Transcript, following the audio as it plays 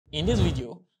In this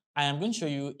video, I am going to show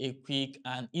you a quick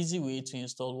and easy way to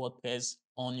install WordPress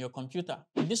on your computer.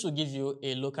 This will give you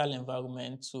a local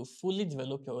environment to fully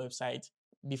develop your website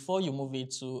before you move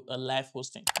it to a live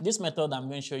hosting. This method I'm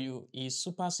going to show you is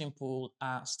super simple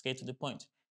and straight to the point.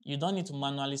 You don't need to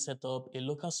manually set up a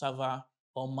local server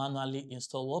or manually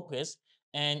install WordPress,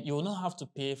 and you will not have to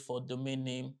pay for domain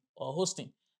name or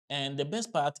hosting. And the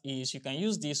best part is you can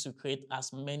use this to create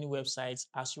as many websites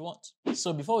as you want.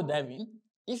 So before we dive in,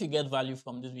 if you get value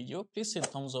from this video, please hit the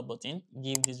thumbs up button,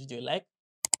 give this video a like.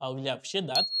 I really appreciate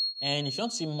that. And if you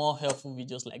want to see more helpful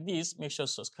videos like this, make sure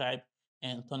to subscribe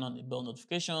and turn on the bell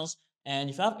notifications. And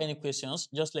if you have any questions,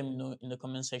 just let me know in the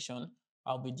comment section.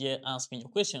 I'll be there answering your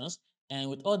questions. And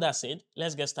with all that said,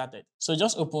 let's get started. So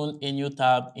just open a new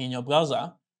tab in your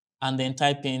browser and then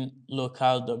type in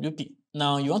local WP.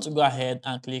 Now you want to go ahead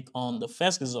and click on the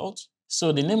first result.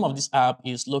 So the name of this app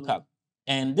is local.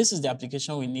 And this is the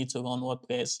application we need to run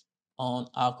WordPress on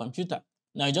our computer.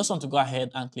 Now you just want to go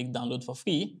ahead and click download for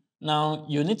free. Now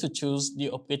you need to choose the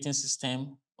operating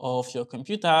system of your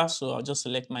computer. So I'll just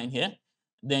select mine here.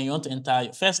 Then you want to enter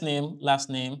your first name, last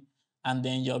name, and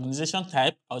then your organization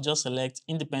type. I'll just select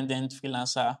independent,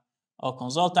 freelancer, or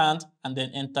consultant, and then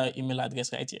enter your email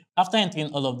address right here. After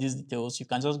entering all of these details, you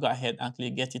can just go ahead and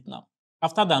click get it now.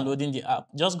 After downloading the app,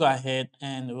 just go ahead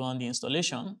and run the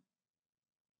installation.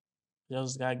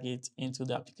 Just drag it into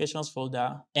the applications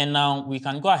folder. And now we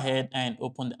can go ahead and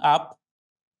open the app.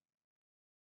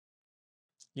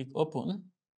 Click open.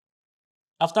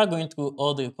 After going through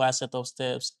all the required setup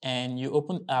steps and you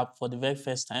open the app for the very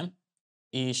first time,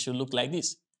 it should look like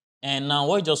this. And now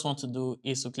what you just want to do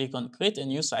is to click on create a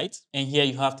new site. And here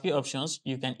you have three options.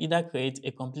 You can either create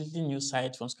a completely new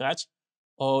site from scratch,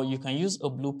 or you can use a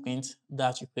blueprint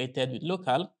that you created with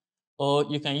local, or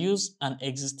you can use an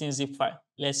existing zip file.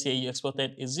 Let's say you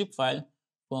exported a zip file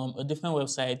from a different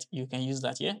website, you can use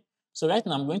that here. So right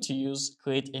now I'm going to use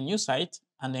create a new site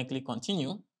and then click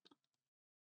continue.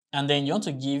 And then you want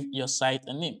to give your site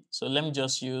a name. So let me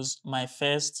just use my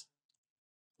first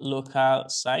local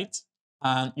site,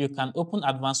 and you can open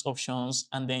advanced options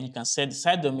and then you can set the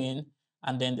site domain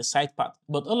and then the site path.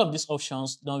 But all of these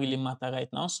options don't really matter right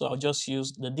now. So I'll just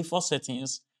use the default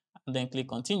settings and then click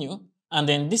continue. And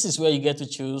then this is where you get to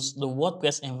choose the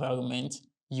WordPress environment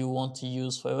you want to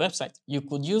use for your website. You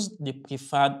could use the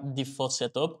preferred default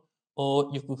setup, or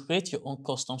you could create your own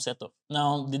custom setup.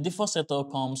 Now, the default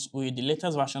setup comes with the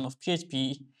latest version of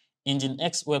PHP,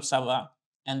 Nginx web server,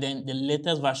 and then the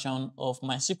latest version of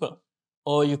MySQL.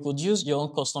 Or you could use your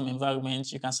own custom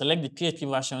environment. You can select the PHP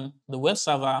version, the web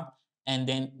server, and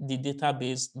then the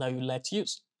database that you like to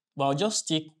use. But I'll just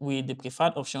stick with the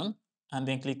preferred option and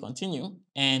then click continue.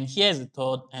 And here's the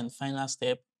third and final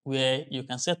step where you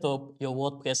can set up your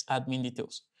WordPress admin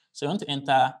details. So you want to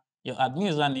enter your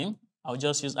admin username. I'll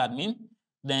just use admin.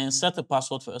 Then set a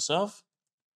password for yourself.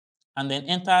 And then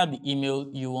enter the email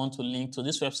you want to link to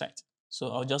this website. So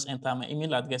I'll just enter my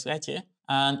email address right here.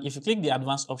 And if you click the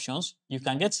advanced options, you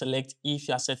can get select if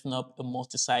you are setting up a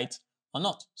multi-site or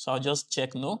not. So I'll just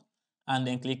check no and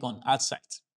then click on add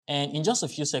site. And in just a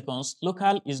few seconds,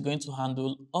 local is going to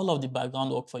handle all of the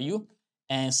background work for you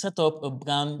and set up a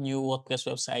brand new WordPress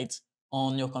website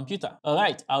on your computer. All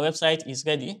right, our website is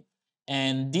ready.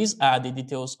 And these are the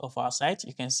details of our site.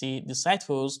 You can see the site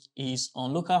host is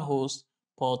on localhost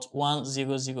port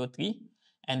 1003,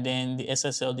 and then the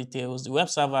SSL details, the web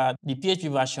server, the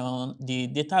PHP version, the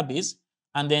database,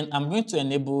 and then I'm going to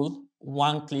enable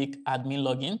one-click admin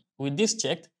login. With this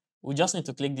checked, we just need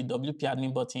to click the WP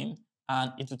admin button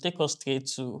and it will take us straight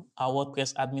to our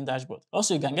WordPress admin dashboard.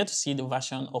 Also, you can get to see the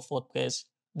version of WordPress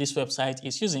this website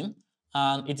is using,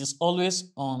 and it is always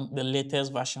on the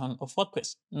latest version of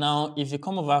WordPress. Now, if you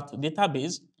come over to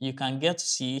database, you can get to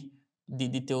see the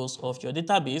details of your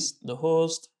database, the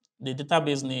host, the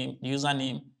database name, the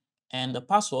username, and the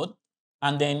password.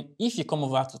 And then if you come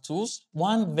over to tools,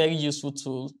 one very useful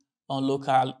tool on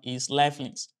local is live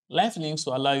links. Live links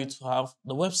will allow you to have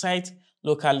the website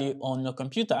locally on your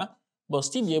computer, but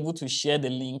still be able to share the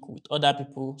link with other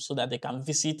people so that they can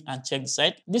visit and check the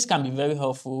site. This can be very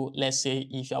helpful, let's say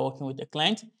if you're working with a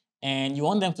client and you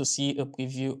want them to see a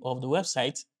preview of the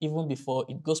website even before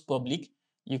it goes public.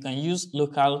 You can use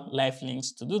local live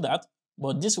links to do that,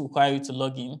 but this will require you to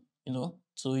log in,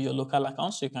 to your local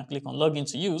account. So you can click on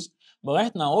login to use. But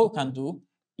right now, what we can do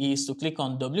is to click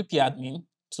on WP admin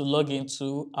to log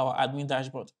into our admin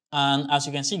dashboard. And as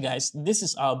you can see, guys, this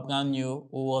is our brand new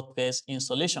WordPress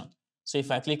installation. So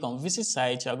if I click on visit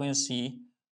site, you're going to see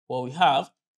what we have.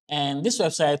 And this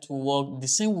website will work the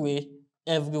same way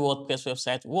every WordPress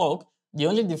website will work. The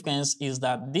only difference is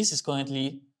that this is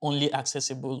currently only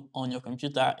accessible on your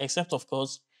computer, except of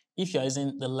course, if you're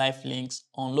using the live links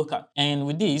on local. And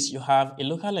with this, you have a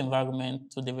local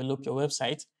environment to develop your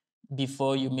website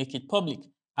before you make it public.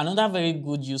 Another very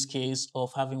good use case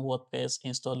of having WordPress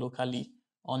installed locally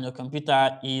on your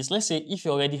computer is, let's say if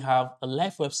you already have a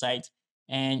live website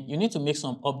and you need to make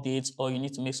some updates or you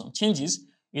need to make some changes,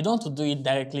 you don't want to do it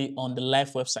directly on the live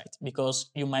website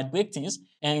because you might break things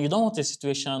and you don't want a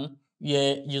situation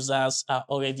where users are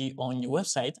already on your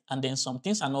website and then some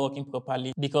things are not working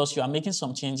properly because you are making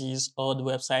some changes or the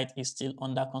website is still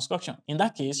under construction. In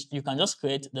that case, you can just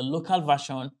create the local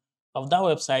version of that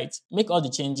website, make all the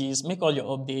changes, make all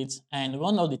your updates, and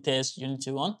run all the tests you need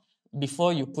to run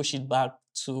before you push it back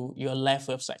to your live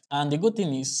website. And the good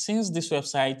thing is, since this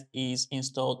website is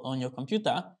installed on your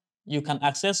computer, you can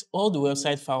access all the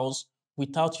website files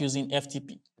without using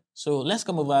FTP. So let's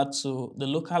come over to the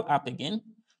local app again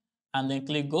and then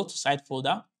click go to site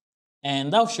folder,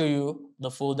 and that'll show you the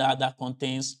folder that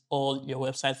contains all your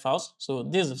website files. So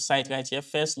this is the site right here,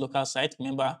 first local site.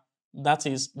 Remember, that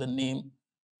is the name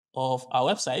of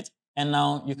our website. And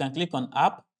now you can click on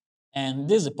app, and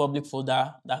this is a public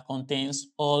folder that contains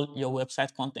all your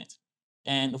website content.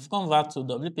 And if you come back to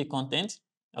WP content,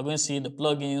 you're going to see the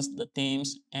plugins, the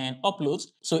themes, and uploads.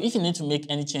 So if you need to make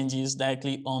any changes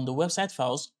directly on the website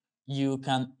files, you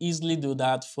can easily do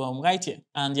that from right here.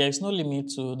 And there is no limit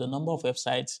to the number of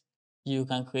websites you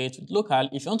can create with local.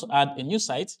 If you want to add a new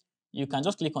site, you can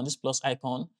just click on this plus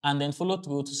icon and then follow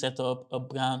through to set up a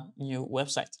brand new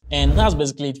website. And that's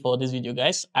basically it for this video,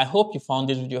 guys. I hope you found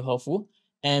this video helpful.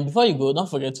 And before you go, don't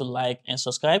forget to like and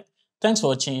subscribe. Thanks for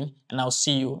watching, and I'll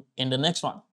see you in the next one.